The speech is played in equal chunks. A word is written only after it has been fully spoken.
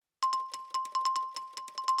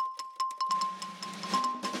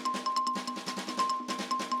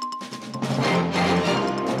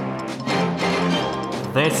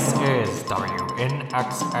This is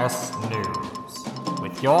WNXS News,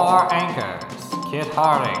 with your anchors, Kit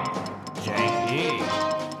Harding, Jane E,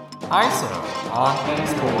 ISO on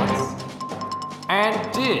esports,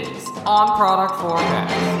 and Diz on product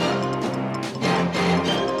forecast.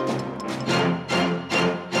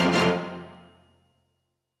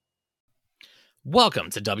 Welcome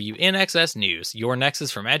to WNXS News, your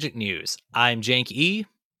nexus for Magic News. I'm Jank E.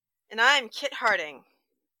 And I'm Kit Harding.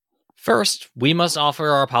 First, we must offer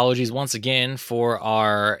our apologies once again for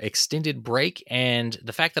our extended break and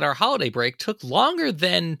the fact that our holiday break took longer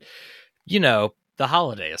than, the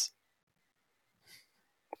holidays.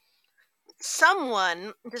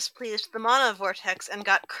 Someone displeased the mana vortex and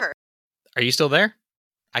got cursed. Are you still there?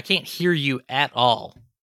 I can't hear you at all.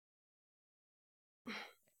 Can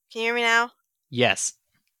you hear me now? Yes.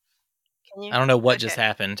 Can you? I don't know what just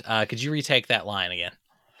happened. Could you retake that line again?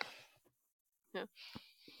 Yeah.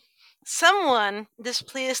 Someone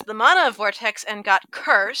displeased the mana vortex and got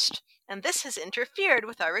cursed, and this has interfered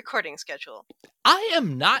with our recording schedule. I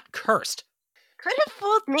am not cursed. Could have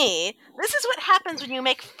fooled me. This is what happens when you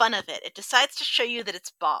make fun of it. It decides to show you that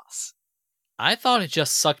it's boss. I thought it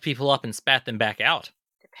just sucked people up and spat them back out.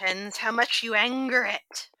 Depends how much you anger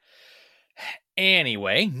it.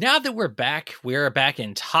 Anyway, now that we're back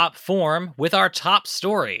in top form with our top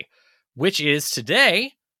story, which is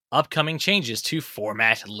today, upcoming changes to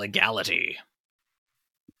format legality.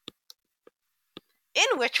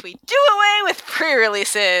 In which we do away with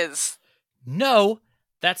pre-releases. No,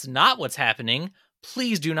 that's not what's happening.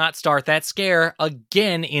 Please do not start that scare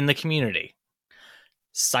again in the community.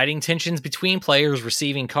 Citing tensions between players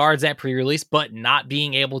receiving cards at pre-release but not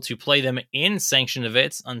being able to play them in sanctioned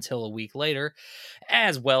events until a week later,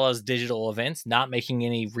 as well as digital events not making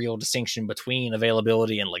any real distinction between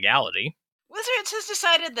availability and legality. Wizards has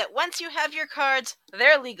decided that once you have your cards,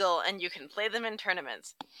 they're legal and you can play them in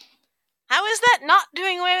tournaments. How is that not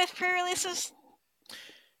doing away with pre-releases?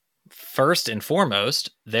 First and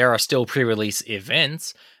foremost, there are still pre-release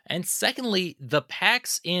events, and secondly, the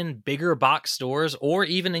packs in bigger box stores or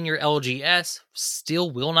even in your LGS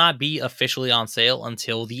still will not be officially on sale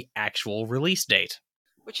until the actual release date.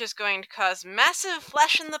 Which is going to cause massive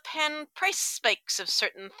flash-in-the-pan price spikes of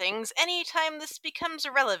certain things anytime this becomes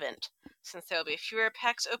irrelevant, since there will be fewer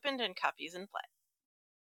packs opened and copies in play.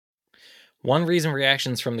 One reason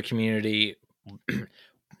reactions from the community...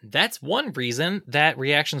 That's one reason that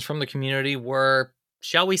reactions from the community were,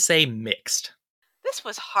 shall we say, mixed. This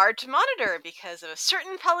was hard to monitor because of a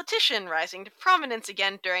certain politician rising to prominence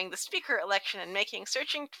again during the speaker election and making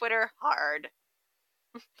searching Twitter hard.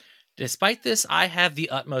 Despite this, I have the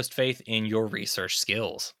utmost faith in your research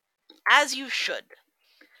skills. As you should.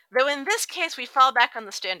 Though in this case we fall back on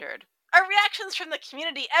the standard. Are reactions from the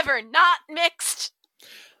community ever not mixed?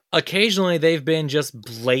 Occasionally they've been just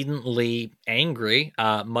blatantly angry,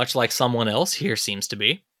 much like someone else here seems to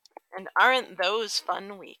be. And aren't those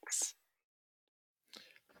fun weeks?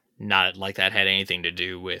 Not like that had anything to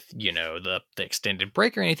do with, the extended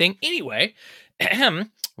break or anything. Anyway,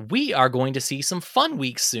 we are going to see some fun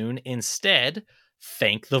weeks soon instead.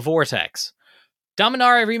 Thank the Vortex.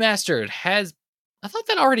 Dominaria Remastered has... I thought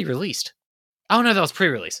that already released. Oh no, that was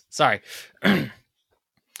pre-release. Sorry.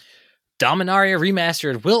 Dominaria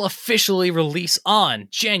Remastered will officially release on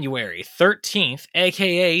January 13th,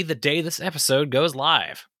 aka the day this episode goes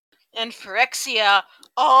live. And Phyrexia,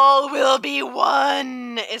 All Will Be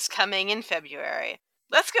One, is coming in February.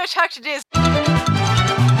 Let's go talk to Diz.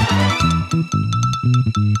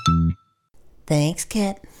 Thanks,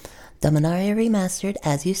 Kit. Dominaria Remastered,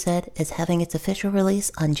 as you said, is having its official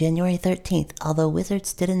release on January 13th, although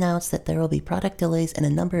Wizards did announce that there will be product delays in a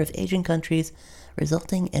number of Asian countries,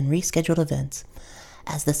 resulting in rescheduled events.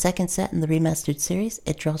 As the second set in the Remastered series,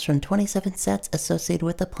 it draws from 27 sets associated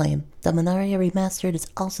with the plane. Dominaria Remastered is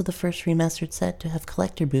also the first Remastered set to have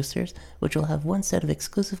collector boosters, which will have one set of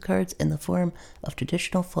exclusive cards in the form of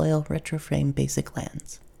traditional foil retro frame basic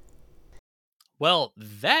lands. Well,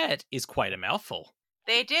 that is quite a mouthful.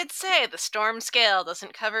 They did say the Storm Scale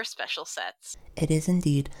doesn't cover special sets. It is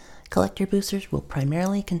indeed. Collector boosters will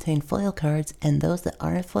primarily contain foil cards, and those that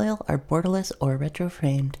aren't foil are borderless or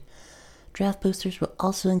retro-framed. Draft boosters will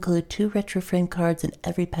also include 2 retro-frame cards in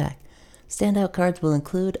every pack. Standout cards will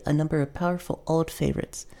include a number of powerful old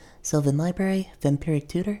favorites. Sylvan Library, Vampiric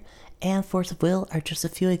Tutor, and Force of Will are just a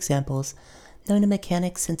few examples. No new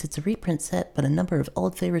mechanics since it's a reprint set, but a number of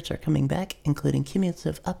old favorites are coming back, including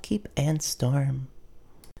Cumulative Upkeep and Storm.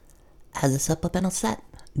 As a supplemental set,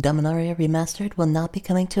 Dominaria Remastered will not be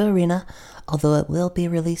coming to Arena, although it will be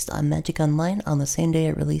released on Magic Online on the same day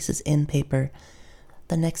it releases in paper.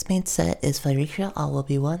 The next main set is Phyrexia All Will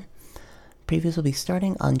Be One. previews will be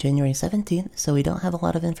starting on January 17th, so we don't have a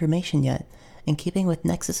lot of information yet. In keeping with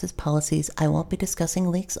Nexus's policies, I won't be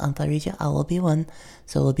discussing leaks on Flyresia Owl B1,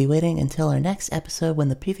 so we'll be waiting until our next episode when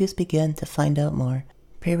the previews begin to find out more.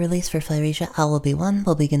 Pre-release for Flyresia Owl B1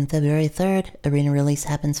 will begin February 3rd, arena release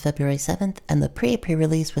happens February 7th, and the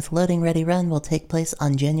pre-release with loading ready run will take place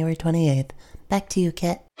on January 28th. Back to you,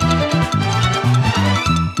 Kit.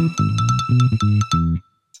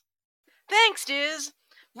 Thanks, dudes!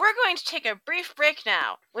 We're going to take a brief break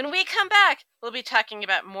now. When we come back, we'll be talking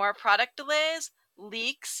about more product delays,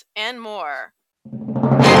 leaks, and more.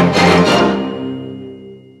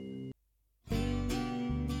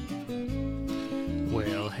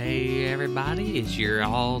 Well, hey everybody, it's your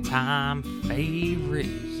all-time favorite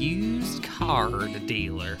used card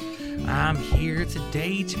dealer. I'm here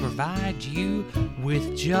today to provide you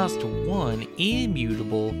with just one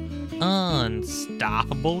immutable,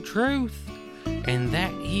 unstoppable truth. And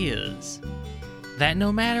that is that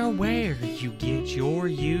no matter where you get your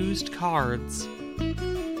used cards,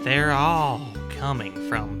 they're all coming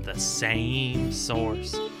from the same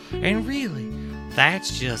source. And really,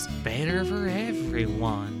 that's just better for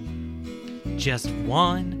everyone. Just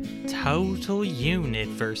one total unit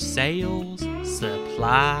for sales,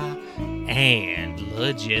 supply, and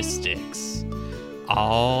logistics.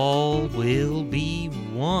 All will be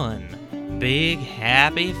one big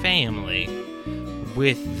happy family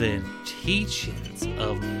with the teachings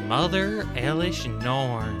of Mother Elish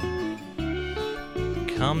Norn.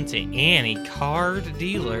 Come to any card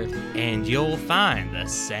dealer and you'll find the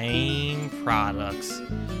same products,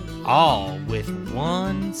 all with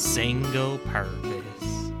one single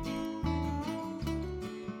purpose.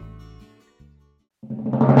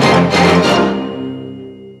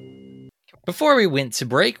 Before we went to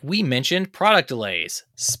break, we mentioned product delays.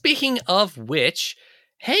 Speaking of which,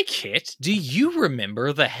 hey Kit, do you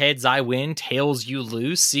remember the Heads I Win, Tails You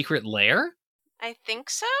Lose secret lair? I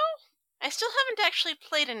think so? I still haven't actually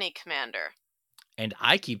played any Commander. And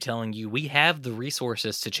I keep telling you we have the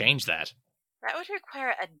resources to change that. That would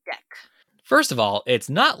require a deck. First of all, it's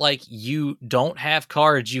not like you don't have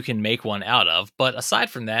cards you can make one out of, but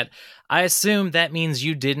aside from that, I assume that means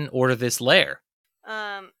you didn't order this lair.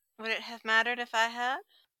 Would it have mattered if I had?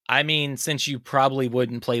 I mean, since you probably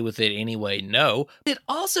wouldn't play with it anyway, no. It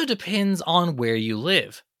also depends on where you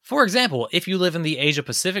live. For example, if you live in the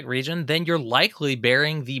Asia-Pacific region, then you're likely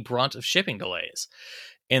bearing the brunt of shipping delays.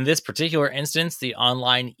 In this particular instance, the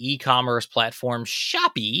online e-commerce platform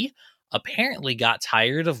Shopee apparently got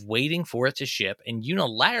tired of waiting for it to ship and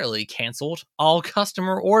unilaterally canceled all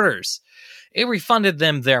customer orders. It refunded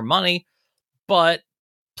them their money, but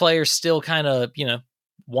players still kind of,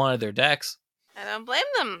 wanted their decks. I don't blame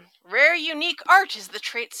them. Rare, unique art is the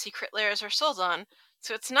trait secret lairs are sold on,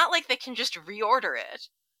 so it's not like they can just reorder it.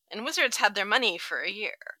 And Wizards had their money for a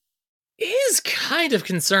year. It is kind of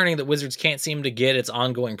concerning that Wizards can't seem to get its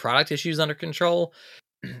ongoing product issues under control,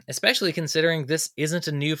 especially considering this isn't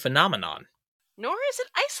a new phenomenon. Nor is it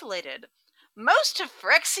isolated. Most of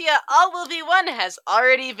Phyrexia All Will Be One has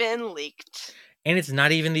already been leaked. And it's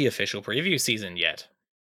not even the official preview season yet.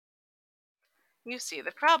 You see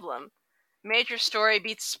the problem. Major story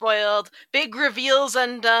beats spoiled, big reveals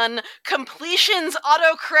undone, completions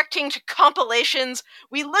auto-correcting to compilations.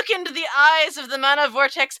 We look into the eyes of the mana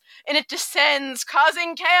vortex, and it descends,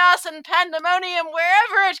 causing chaos and pandemonium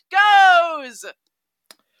wherever it goes!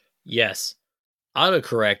 Yes,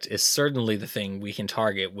 autocorrect is certainly the thing we can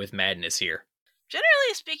target with madness here.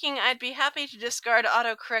 Generally speaking, I'd be happy to discard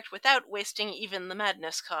autocorrect without wasting even the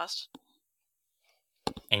madness cost.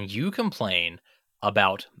 And you complain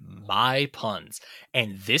about my puns.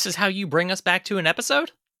 And this is how you bring us back to an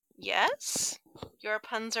episode? Yes? Your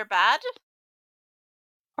puns are bad?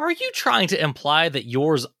 Are you trying to imply that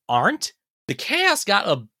yours aren't? The chaos got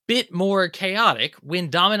a bit more chaotic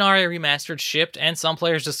when Dominaria Remastered shipped and some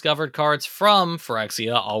players discovered cards from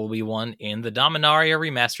Phyrexia All Will Be One in the Dominaria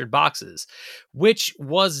Remastered boxes, which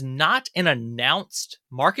was not an announced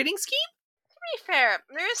marketing scheme? To be fair,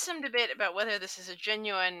 there is some debate about whether this is a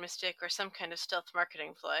genuine mistake or some kind of stealth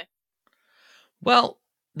marketing ploy. Well,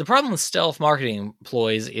 the problem with stealth marketing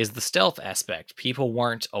ploys is the stealth aspect. People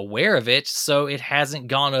weren't aware of it, so it hasn't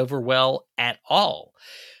gone over well at all.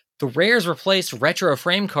 The rares replaced retro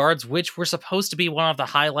frame cards, which were supposed to be one of the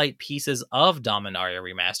highlight pieces of Dominaria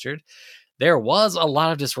Remastered. There was a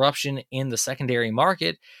lot of disruption in the secondary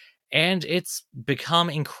market, and it's become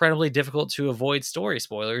incredibly difficult to avoid story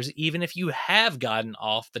spoilers, even if you have gotten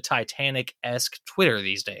off the Titanic-esque Twitter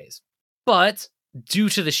these days. But due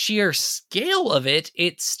to the sheer scale of it,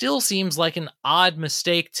 it still seems like an odd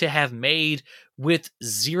mistake to have made with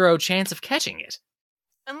zero chance of catching it.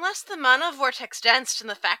 Unless the mana vortex danced in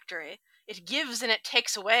the factory, it gives and it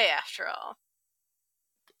takes away after all.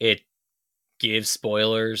 It gives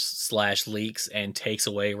spoilers / leaks and takes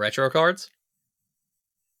away retro cards?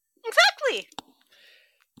 Exactly!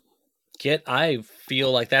 Kit, I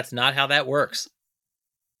feel like that's not how that works.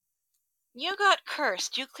 You got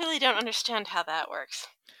cursed. You clearly don't understand how that works.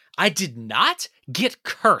 I did not get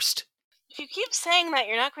cursed. If you keep saying that,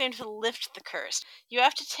 you're not going to lift the curse. You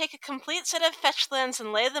have to take a complete set of fetch lands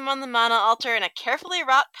and lay them on the mana altar in a carefully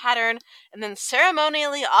wrought pattern, and then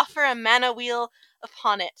ceremonially offer a mana wheel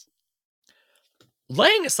upon it.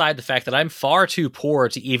 Laying aside the fact that I'm far too poor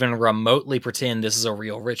to even remotely pretend this is a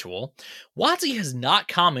real ritual, WotC has not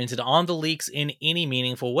commented on the leaks in any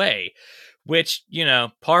meaningful way, which,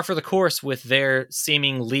 par for the course with their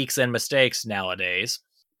seeming leaks and mistakes nowadays.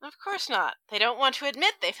 Of course not. They don't want to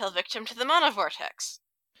admit they fell victim to the mana vortex.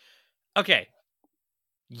 Okay.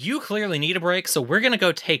 You clearly need a break, so we're going to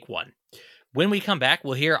go take one. When we come back,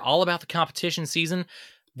 we'll hear all about the competition season.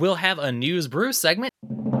 We'll have a News Brew segment.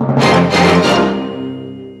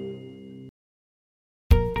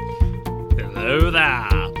 Hello there.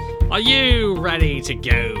 Are you ready to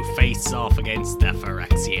go face off against the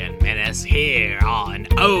Phyrexian menace here on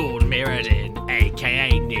Old Mirrodin, aka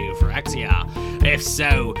New Phyrexia? If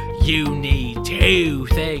so, you need two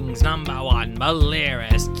things. Number one,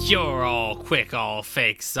 Malira's Cure-All, Quick-All,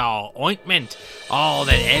 Fix-All Ointment. All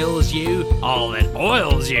that ails you, all that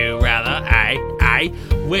oils you, rather,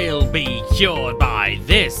 will be cured by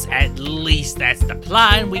this. At least that's the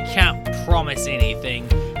plan. We can't promise anything.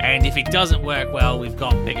 And if it doesn't work well, we've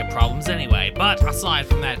got bigger problems anyway. But aside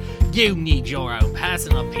from that, you need your own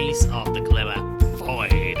personal piece of the Glimmer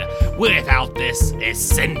Void. Without this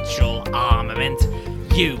essential armament,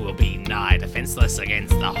 you will be nigh defenseless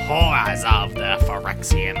against the horrors of the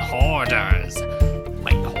Phyrexian Hoarders.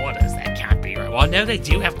 Wait, Hoarders? That can't be right. Well, no, they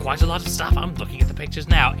do have quite a lot of stuff. I'm looking at the pictures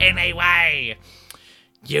now. Anyway,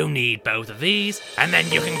 you need both of these, and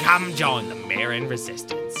then you can come join the Mirren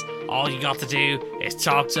Resistance. All you got to do is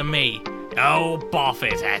talk to me, old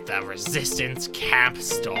Buffett, at the Resistance Camp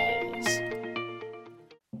Stalls.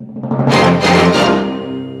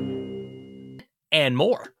 And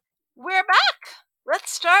more. We're back!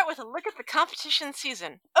 Let's start with a look at the competition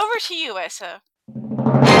season. Over to you, Iso.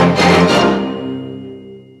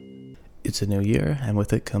 It's a new year, and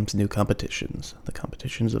with it comes new competitions. The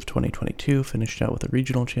competitions of 2022 finished out with a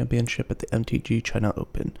regional championship at the MTG China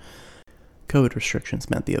Open. COVID restrictions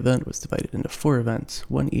meant the event was divided into 4 events,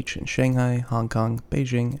 one each in Shanghai, Hong Kong,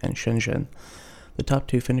 Beijing, and Shenzhen. The top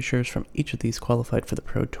 2 finishers from each of these qualified for the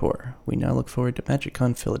Pro Tour. We now look forward to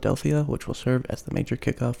MagicCon Philadelphia, which will serve as the major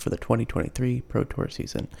kickoff for the 2023 Pro Tour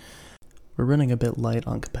season. We're running a bit light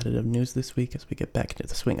on competitive news this week as we get back into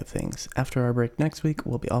the swing of things. After our break next week,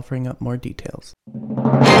 we'll be offering up more details.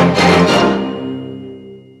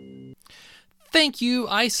 Thank you,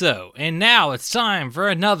 ISO. And now it's time for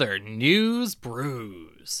another News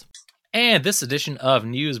Brews. And this edition of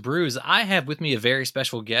News Brews, I have with me a very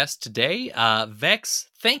special guest today. Vex,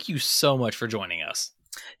 thank you so much for joining us.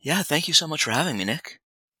 Yeah, thank you so much for having me, Nick.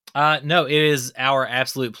 No, it is our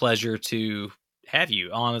absolute pleasure to have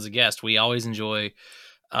you on as a guest. We always enjoy,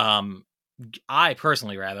 I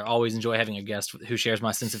personally always enjoy having a guest who shares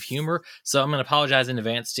my sense of humor. So I'm going to apologize in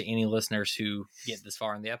advance to any listeners who get this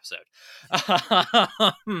far in the episode.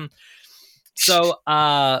 So,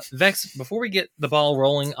 Vex, before we get the ball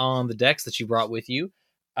rolling on the decks that you brought with you,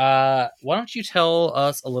 why don't you tell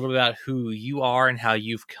us a little bit about who you are and how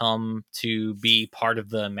you've come to be part of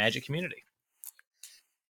the Magic community?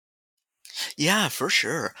 Yeah, for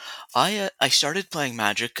sure. I started playing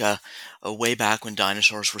Magic way back when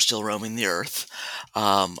dinosaurs were still roaming the Earth.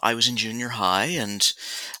 I was in junior high, and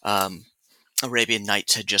Arabian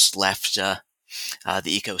Nights had just left the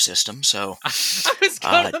ecosystem, so I was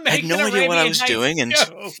gonna make had no an idea what I Arabian was Nights doing, and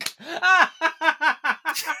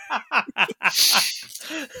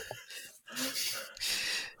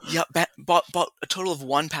yeah, bought a total of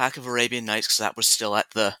 1 pack of Arabian Nights because that was still at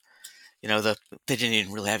the they didn't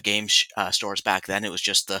even really have game stores back then. It was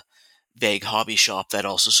just the vague hobby shop that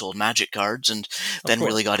also sold Magic cards, and then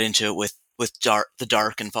really got into it with the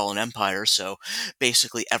Dark and Fallen Empire. So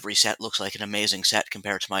basically every set looks like an amazing set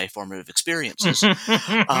compared to my formative experiences.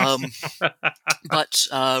 But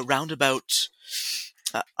roundabout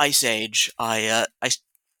Ice Age, I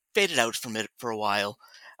faded out from it for a while.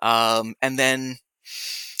 And then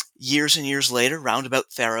years and years later,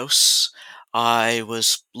 roundabout Theros, I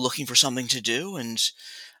was looking for something to do and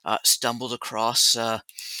stumbled across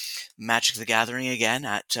Magic the Gathering again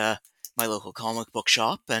at my local comic book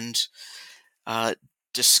shop, and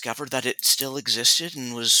discovered that it still existed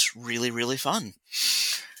and was really, really fun.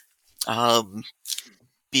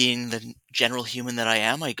 Being the general human that I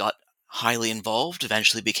am, I got highly involved,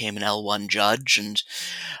 eventually became an L1 judge, and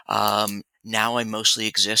now I mostly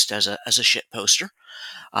exist as a shit poster.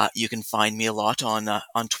 You can find me a lot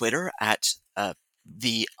on Twitter at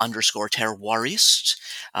the underscore terroirist.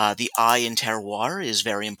 The I in terroir is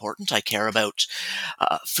very important. I care about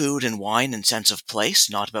food and wine and sense of place,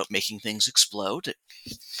 not about making things explode,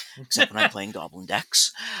 except when I'm playing Goblin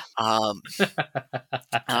decks. And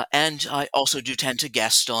I also do tend to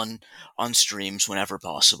guest on streams whenever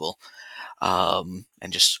possible, and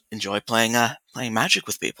just enjoy playing Magic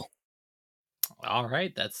with people. All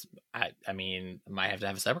right, that's I mean, might have to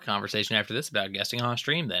have a separate conversation after this about guesting on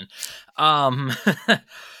stream then.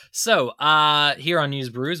 So here on News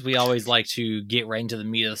Brews, we always like to get right into the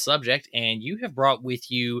meat of the subject, and you have brought with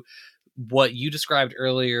you what you described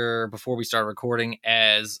earlier before we started recording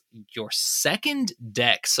as your second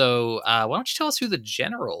deck. So why don't you tell us who the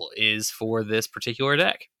general is for this particular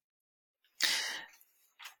deck?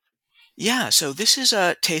 Yeah, so this is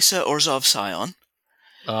Teysa Orzhov Scion,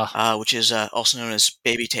 which is also known as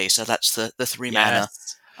Baby Teysa. That's the 3-mana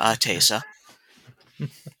Teysa.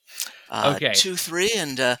 Okay. 2/3,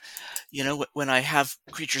 and when I have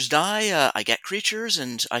creatures die, I get creatures,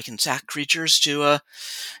 and I can sack creatures to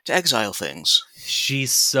exile things.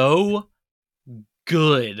 She's so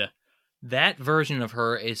good. That version of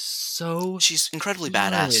her is so. She's incredibly good.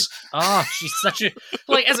 badass. Oh, she's such a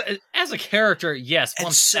as a character. Yes,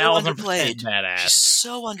 1000% badass. She's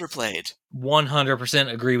so underplayed.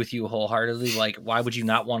 100% agree with you wholeheartedly. Like, why would you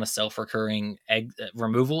not want a self-recurring egg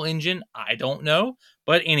removal engine? I don't know,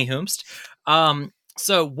 but anywhomst.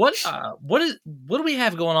 So what do we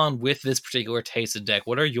have going on with this particular Teysa deck?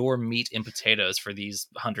 What are your meat and potatoes for these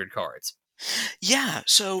 100 cards? Yeah,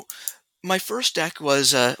 so my first deck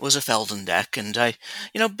was a Feldon deck, and I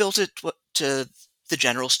built it to the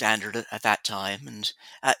general standard at that time, and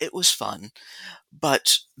it was fun.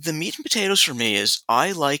 But the meat and potatoes for me is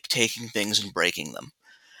I like taking things and breaking them.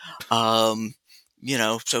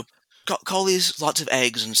 So call these lots of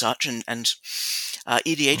eggs and such, and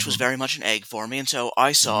EDH was very much an egg for me, and so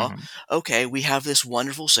I saw, okay, we have this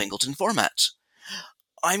wonderful singleton format.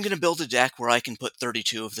 I'm going to build a deck where I can put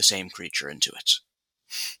 32 of the same creature into it.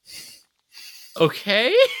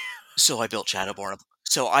 Okay. So I built Shadowborn.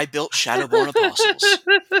 So I built Shadowborn Apostles.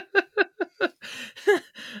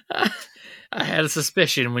 I had a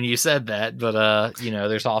suspicion when you said that, but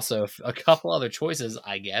there's also a couple other choices,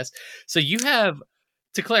 I guess. So you have,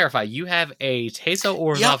 to clarify, you have a Teysa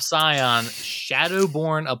Orzhov Scion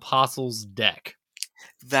Shadowborn Apostles deck.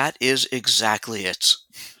 That is exactly it.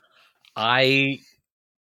 I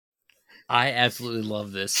absolutely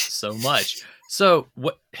love this so much. So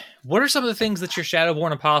what are some of the things that your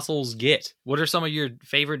Shadowborn Apostles get? What are some of your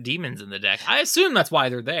favorite demons in the deck? I assume that's why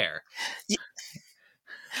they're there.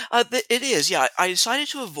 It is, yeah. I decided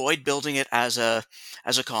to avoid building it as a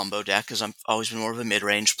combo deck because I've always been more of a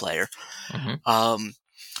mid-range player.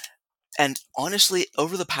 And honestly,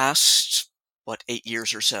 over the past 8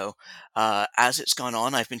 years or so, as it's gone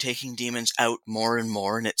on, I've been taking demons out more and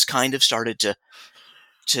more, and it's kind of started to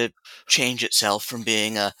change itself from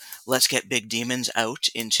being a let's get big demons out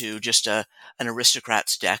into just an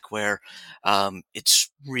aristocrats deck where it's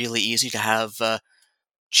really easy to have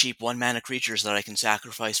cheap 1-mana creatures that I can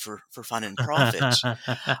sacrifice for fun and profit.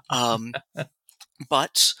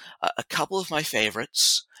 But a couple of my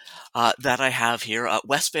favorites that I have here,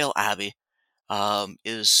 Westvale Abbey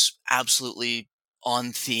is absolutely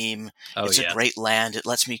on theme. It's a great land. It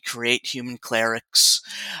lets me create human clerics.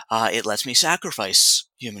 It lets me sacrifice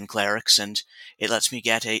human clerics, and it lets me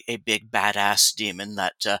get a big badass demon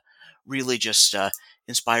that really just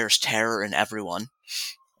inspires terror in everyone.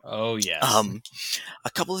 Oh, yes.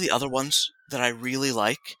 A couple of the other ones that I really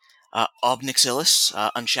like, Obnixilis,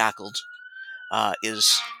 Unshackled,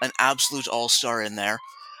 is an absolute all-star in there,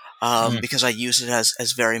 because I use it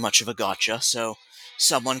as very much of a gotcha. So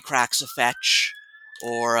someone cracks a fetch,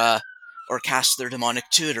 or casts their demonic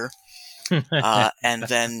tutor, and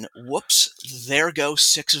then whoops, there go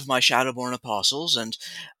 6 of my Shadowborn Apostles, and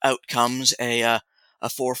out comes a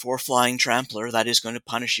 4/4 flying trampler that is going to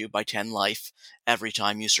punish you by 10 life every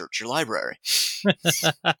time you search your library.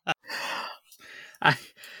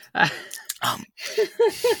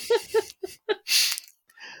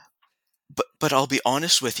 But I'll be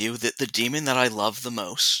honest with you that the demon that I love the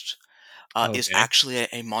most is actually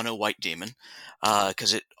a mono white demon,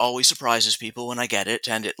 because it always surprises people when I get it,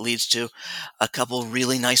 and it leads to a couple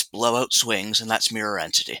really nice blowout swings, and that's Mirror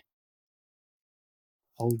Entity.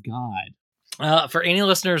 Oh, God. For any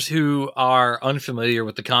listeners who are unfamiliar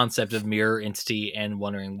with the concept of Mirror Entity and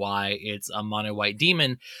wondering why it's a mono white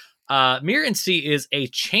demon, Mirror Entity is a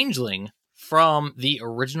changeling from the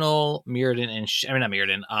original Mirrodin and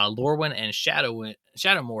Lorwyn and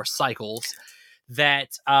Shadowmoor cycles. That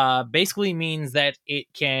basically means that it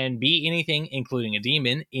can be anything, including a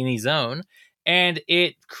demon, in his own, and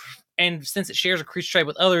since it shares a creature type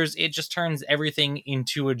with others, it just turns everything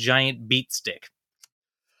into a giant beat stick.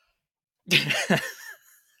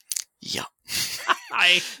 Yeah.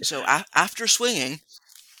 I So after swinging,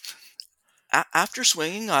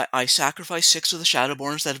 I sacrifice 6 of the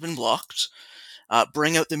Shadowborns that have been blocked,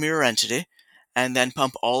 bring out the Mirror Entity, and then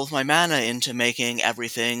pump all of my mana into making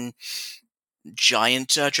everything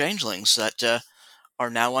giant changelings that are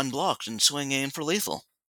now unblocked and swinging in for lethal.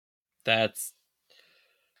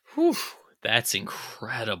 that's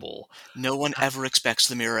incredible. No one ever expects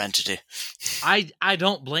the Mirror Entity. I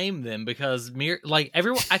don't blame them, because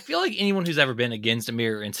everyone, I feel like anyone who's ever been against a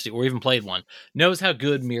Mirror Entity or even played one knows how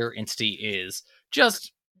good Mirror Entity is.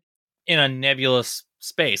 Just in a nebulous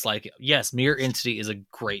space, like, yes, Mirror Entity is a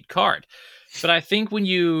great card, but I think when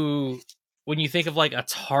you think of like a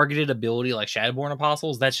targeted ability like Shadowborn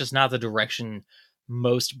Apostles, that's just not the direction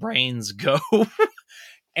most brains go.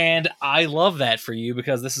 And I love that for you,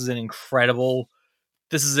 because this is an incredible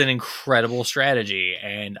strategy,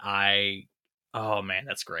 and oh man,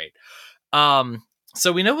 that's great.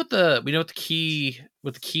 So we know what the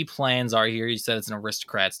key plans are here. You said it's an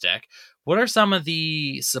aristocrats deck. What are some of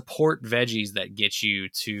the support veggies that get you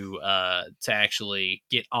to actually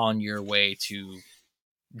get on your way to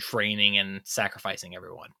draining and sacrificing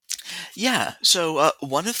everyone? Yeah. So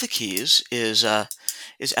one of the keys is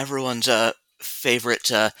everyone's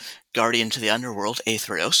favorite guardian to the underworld,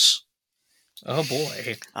 Aetherios. Oh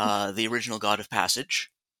boy. The original god of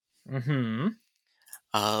passage. Mm-hmm.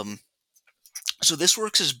 So this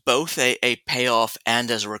works as both a payoff and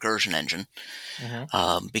as a recursion engine,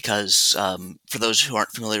 because for those who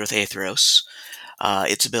aren't familiar with Aetherios,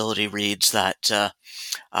 its ability reads that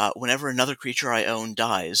whenever another creature I own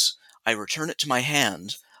dies, I return it to my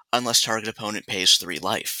hand unless target opponent pays 3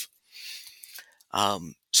 life.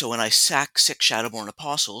 So when I sack 6 Shadowborn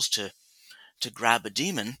Apostles to grab a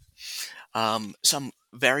demon, some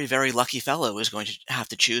very, very lucky fellow is going to have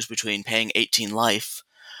to choose between paying 18 life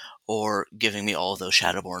or giving me all of those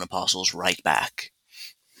Shadowborn Apostles right back.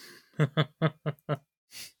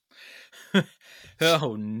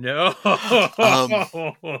 Oh no.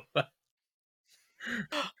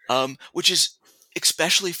 Which is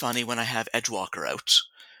especially funny when I have Edgewalker out.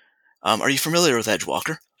 Are you familiar with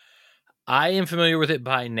Edgewalker? I am familiar with it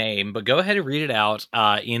by name, but go ahead and read it out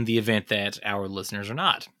in the event that our listeners are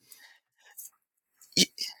not.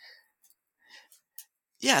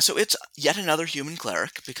 Yeah, so it's yet another human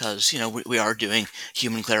cleric, because, we are doing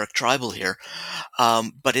human cleric tribal here.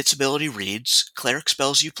 But its ability reads, cleric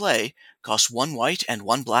spells you play cost 1 white and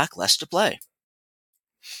 1 black less to play.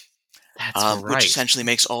 That's right. Which essentially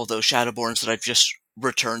makes all those Shadowborns that I've just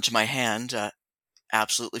returned to my hand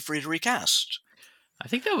absolutely free to recast. I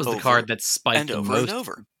think that was the card that spiked the most. And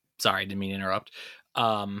over. Sorry, didn't mean to interrupt.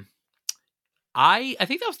 I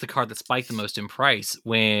think that was the card that spiked the most in price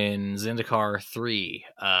when Zendikar 3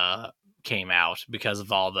 came out, because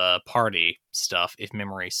of all the party stuff, if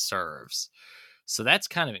memory serves. So that's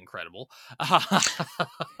kind of incredible.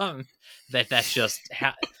 That's just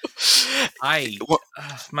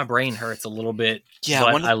my brain hurts a little bit. Yeah,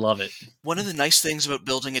 but I love it. One of the nice things about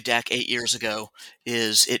building a deck 8 years ago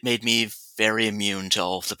is it made me very immune to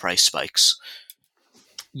all of the price spikes.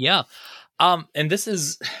 Yeah, and this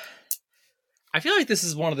is. I feel like this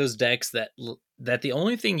is one of those decks that the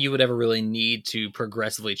only thing you would ever really need to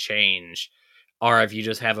progressively change are if you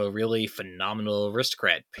just have a really phenomenal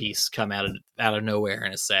aristocrat piece come out of nowhere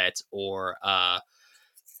in a set, or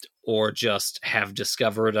just have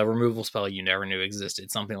discovered a removal spell you never knew existed,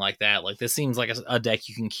 something like that. Like, this seems like a deck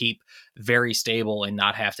you can keep very stable and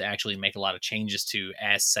not have to actually make a lot of changes to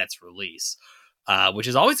as sets release, which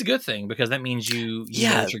is always a good thing, because that means you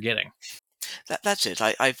know what you're getting. That's it.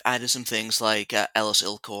 I've added some things like Ellis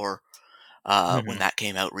Ilkor when that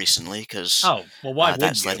came out recently, because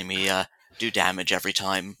that's letting me do damage every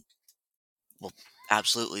time. Well,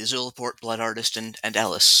 absolutely. Zulaport, Blood Artist, and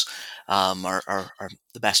Ellis are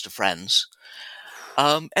the best of friends.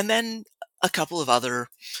 And then a couple of other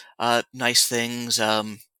nice things,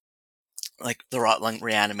 like the Rotling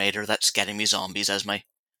Reanimator that's getting me zombies as my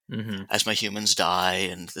humans die,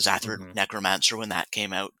 and the Zathra Necromancer when that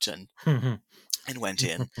came out and went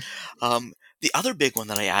in. The other big one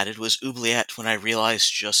that I added was Oubliette, when I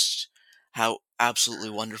realized just how absolutely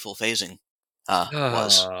wonderful phasing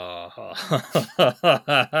was.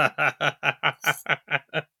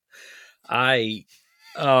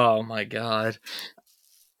 Oh my god.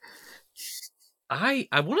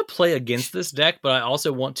 I want to play against this deck, but I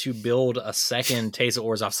also want to build a second Taste of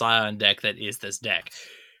Orzhov Scion deck that is this deck.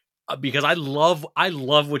 Because I love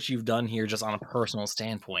what you've done here just on a personal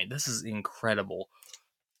standpoint. This is incredible.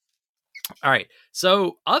 All right.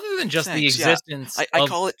 So other than just the Thanks, yeah. existence I of...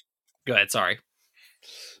 call it... Go ahead, sorry.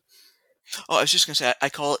 Oh, I was just going to say, I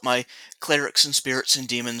call it my Clerics and Spirits and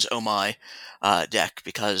Demons Oh My deck,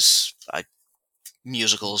 because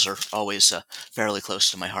musicals are always fairly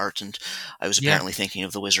close to my heart, and I was apparently thinking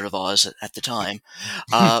of The Wizard of Oz at the time.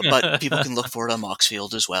 But people can look for it on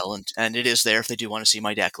Moxfield as well, and it is there if they do want to see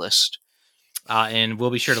my deck list. And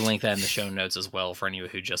we'll be sure to link that in the show notes as well for anyone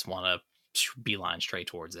who just want to beeline straight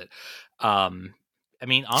towards it. I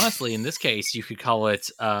mean, honestly, in this case, you could call it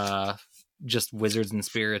just Wizards and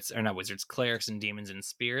Spirits, or not Wizards, Clerics and Demons and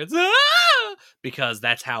Spirits, because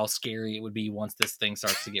that's how scary it would be once this thing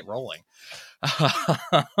starts to get rolling.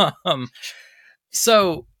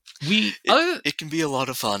 So it can be a lot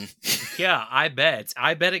of fun. Yeah, I bet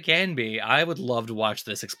it can be. I would love to watch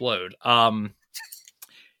this explode.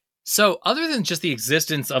 So other than just the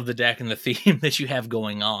existence of the deck and the theme that you have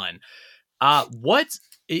going on, what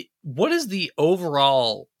is the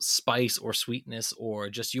overall spice or sweetness or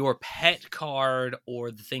just your pet card or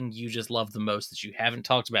the thing you just love the most that you haven't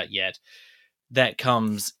talked about yet that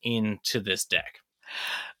comes into this deck?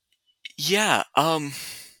 Yeah,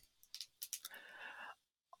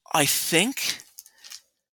 I think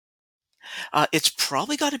it's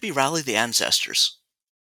probably got to be Rally the Ancestors.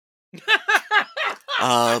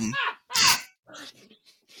 I'm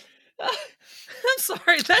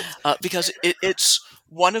sorry, because it's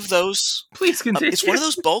one of those... Please continue. It's one of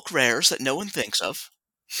those bulk rares that no one thinks of.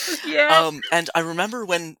 Yeah. And I remember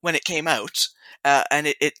when it came out, and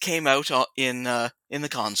it came out in the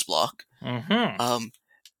cons block. Mm-hmm.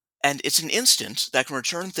 And it's an instant that can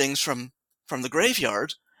return things from the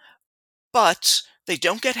graveyard, but they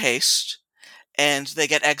don't get haste, and they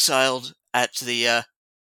get exiled at the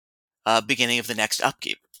beginning of the next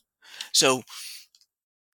upkeep. So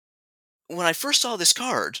when I first saw this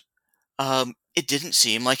card, it didn't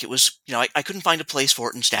seem like it was, I couldn't find a place for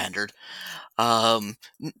it in Standard.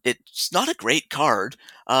 It's not a great card.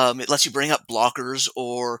 It lets you bring up blockers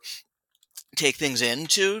or take things in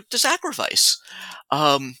to sacrifice.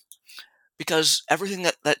 Because everything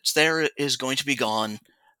that's there is going to be gone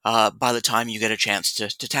by the time you get a chance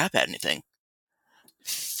to tap at anything.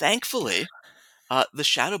 Thankfully, the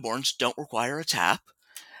Shadowborns don't require a tap,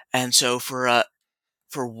 and so for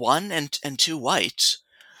 1 and 2 white,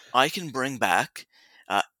 I can bring back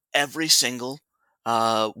every single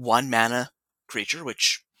 1 mana creature,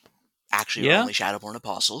 which actually are only Shadowborn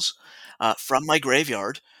Apostles, from my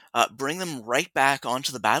graveyard, bring them right back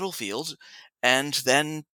onto the battlefield, and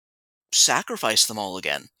then sacrifice them all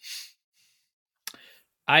again.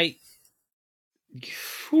 And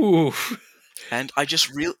I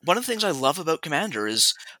just one of the things I love about Commander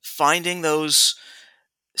is finding those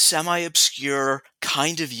semi-obscure,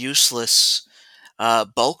 kind of useless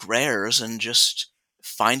bulk rares and just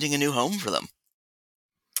finding a new home for them.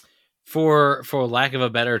 For lack of a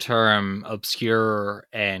better term, obscure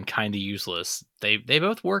and kind of useless. They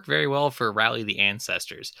both work very well for Rally the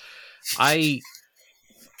Ancestors.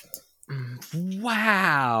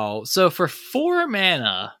 Wow. So for 4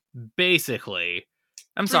 mana, basically.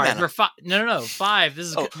 I'm sorry, mana. for 5. No, 5. This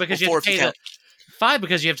is because you have to pay 5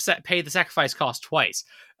 because you have to pay the sacrifice cost twice.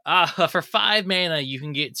 For 5 mana, you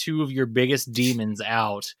can get 2 of your biggest demons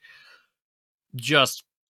out just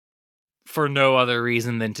for no other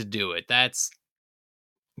reason than to do it. That's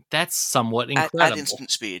somewhat incredible. At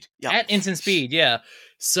instant speed. Yeah. At instant speed, yeah.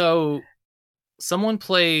 So someone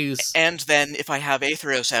plays, and then if I have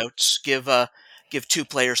Aetherios out, give 2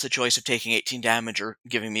 players the choice of taking 18 damage or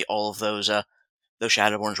giving me all of those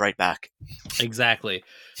Shadowborns right back. Exactly.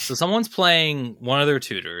 So someone's playing one of their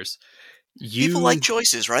tutors. People like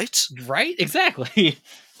choices, right? Right? Exactly.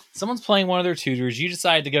 Someone's playing one of their tutors. You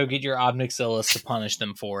decide to go get your Obnixilis to punish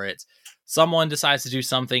them for it. Someone decides to do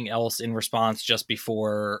something else in response just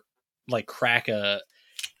before, like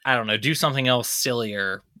do something else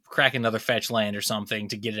sillier, crack another fetch land or something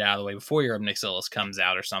to get it out of the way before your Obnixilis comes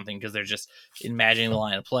out or something, because they're just imagining the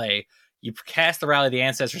line of play. You cast the Rally of the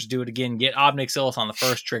Ancestors, do it again, get Obnixilis on the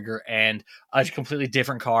first trigger, and a completely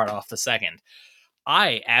different card off the second.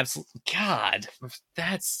 God,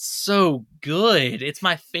 that's so good. It's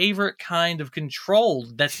my favorite kind of control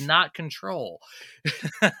that's not control.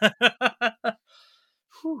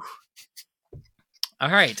 All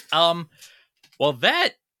right. Well,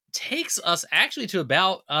 that takes us actually to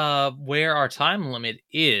about where our time limit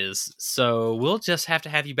is. So we'll just have to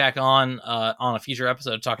have you back on a future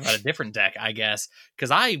episode to talk about a different deck, I guess,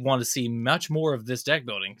 because I want to see much more of this deck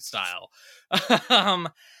building style.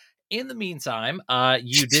 In the meantime,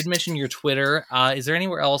 you did mention your Twitter. Is there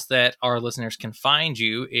anywhere else that our listeners can find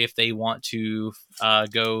you if they want to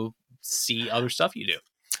go see other stuff you do?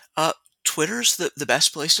 Twitter's the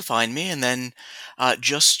best place to find me, and then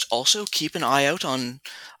just also keep an eye out on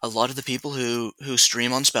a lot of the people who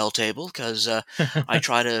stream on Spell Table, because I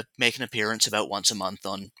try to make an appearance about once a month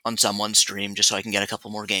on someone's stream, just so I can get a couple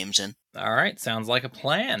more games in. All right, sounds like a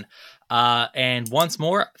plan. And once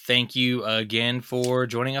more, thank you again for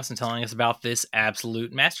joining us and telling us about this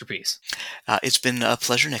absolute masterpiece. It's been a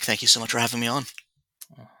pleasure, Nick. Thank you so much for having me on.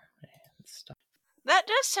 Oh, man, That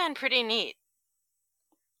does sound pretty neat.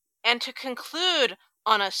 And to conclude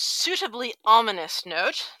on a suitably ominous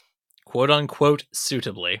note, quote unquote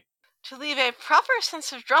suitably, to leave a proper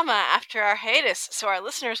sense of drama after our hiatus so our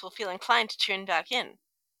listeners will feel inclined to tune back in.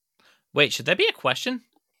 Wait, should that be a question?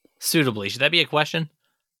 Suitably, should that be a question?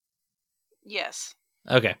 Yes.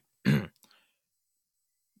 Okay.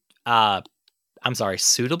 I'm sorry,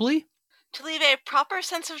 suitably? To leave a proper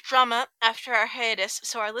sense of drama after our hiatus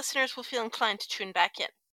so our listeners will feel inclined to tune back in.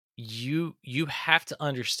 You have to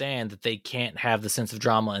understand that they can't have the sense of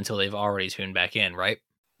drama until they've already tuned back in, right?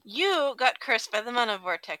 You got cursed by the Mana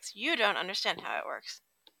Vortex. You don't understand how it works.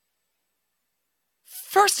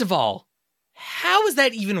 First of all, how is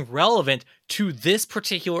that even relevant to this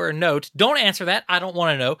particular note? Don't answer that. I don't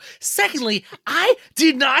want to know. Secondly, I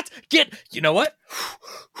did not get... You know what?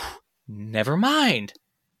 Never mind.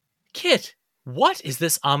 Kit, what is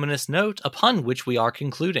this ominous note upon which we are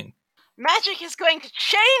concluding? Magic is going to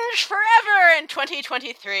change forever in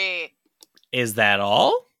 2023. Is that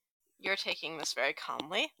all? You're taking this very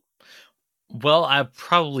calmly. Well, I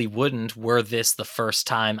probably wouldn't were this the first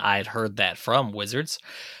time I'd heard that from Wizards.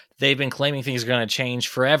 They've been claiming things are going to change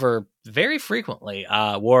forever very frequently.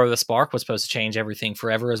 War of the Spark was supposed to change everything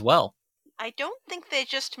forever as well. I don't think they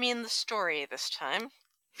just mean the story this time.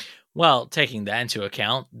 Well, taking that into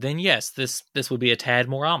account, then yes, this would be a tad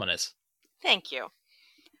more ominous. Thank you.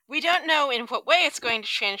 We don't know in what way it's going to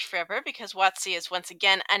change forever because WotC is once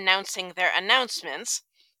again announcing their announcements,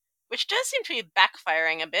 which does seem to be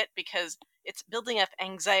backfiring a bit because it's building up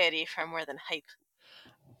anxiety far more than hype.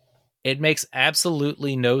 It makes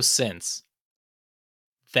absolutely no sense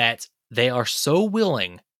that they are so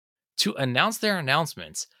willing to announce their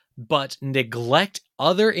announcements, but neglect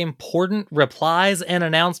other important replies and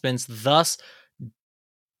announcements, thus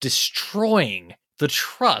destroying the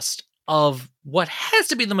trust of what has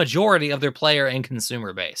to be the majority of their player and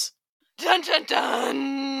consumer base. Dun dun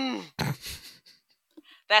dun!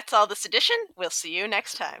 That's all this edition. We'll see you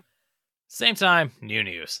next time. Same time, new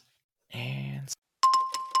news. And